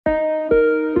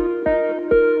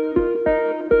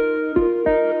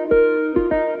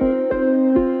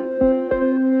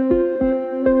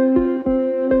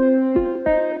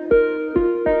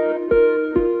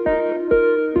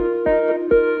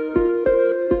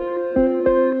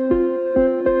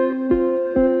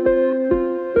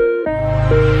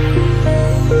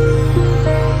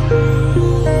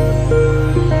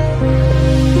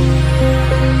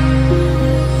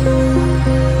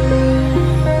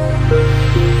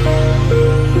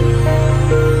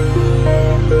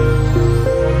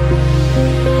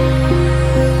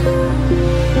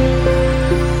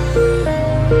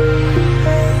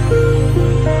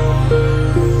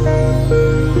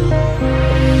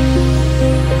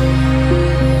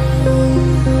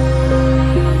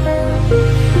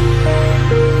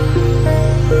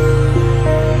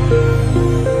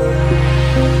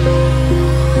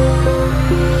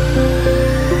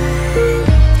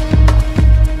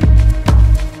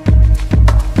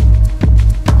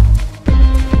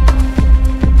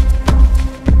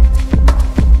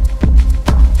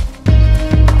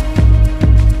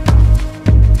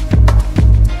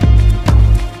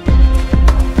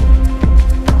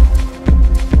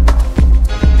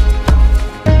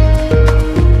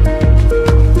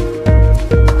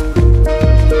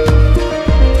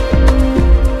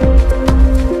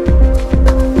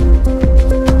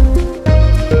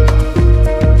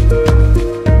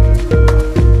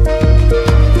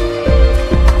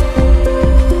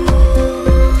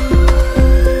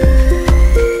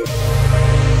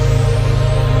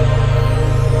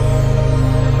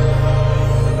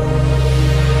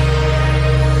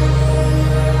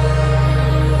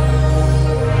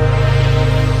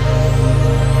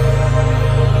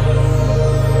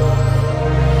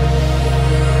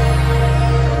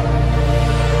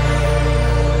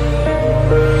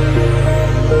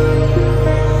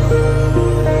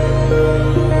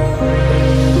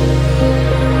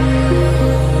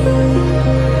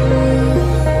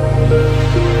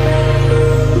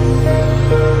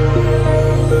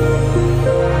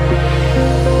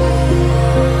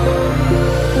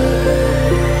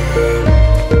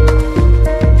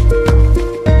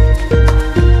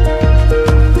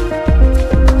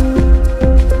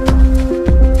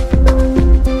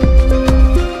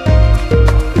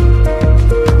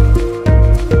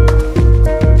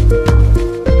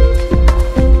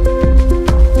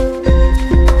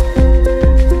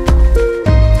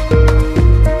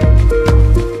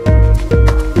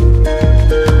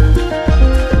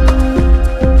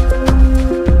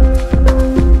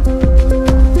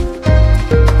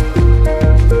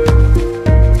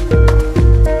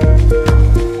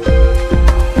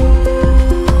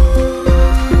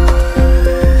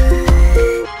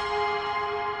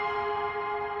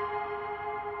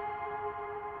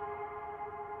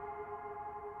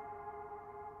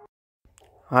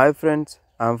Hi friends,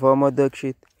 I'm farmer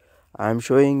Dakshit. I'm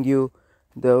showing you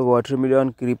the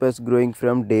watermelon creepers growing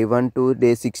from day 1 to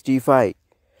day 65.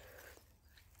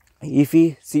 If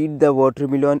we seed the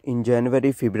watermelon in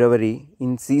January, February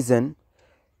in season,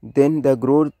 then the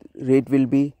growth rate will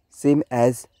be same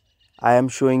as I am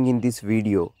showing in this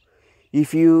video.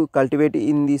 If you cultivate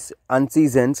in these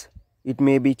unseasons, it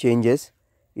may be changes.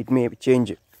 It may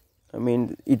change.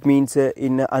 It means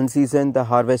in unseason the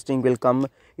harvesting will come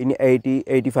in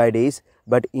 80-85 days,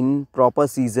 but in proper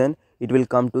season it will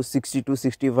come to 60 to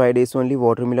 65 days only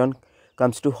watermelon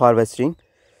comes to harvesting.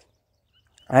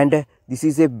 And this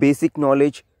is a basic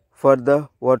knowledge for the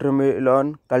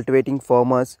watermelon cultivating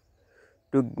farmers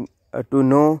to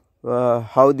know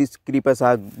how these creepers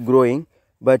are growing.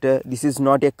 But this is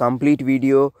not a complete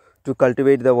video to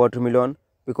cultivate the watermelon,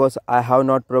 because I have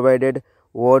not provided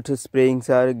what sprayings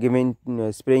are given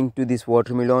spraying to this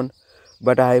watermelon,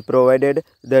 but I have provided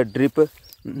the drip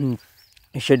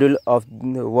schedule of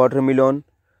the watermelon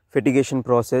fertigation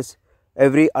process.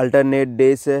 Every alternate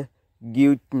days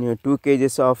give 2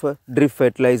 kgs of drip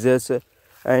fertilizers,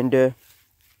 and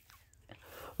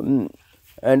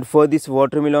and for this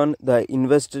watermelon the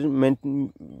investment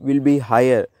will be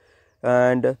higher,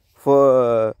 and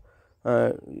for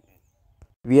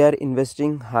we are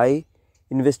investing high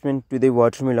investment to the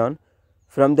watermelon.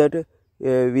 From that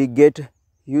we get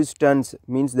huge tons,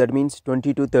 means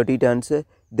 20 to 30 tons,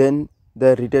 then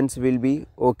the returns will be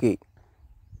okay.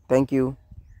 Thank you.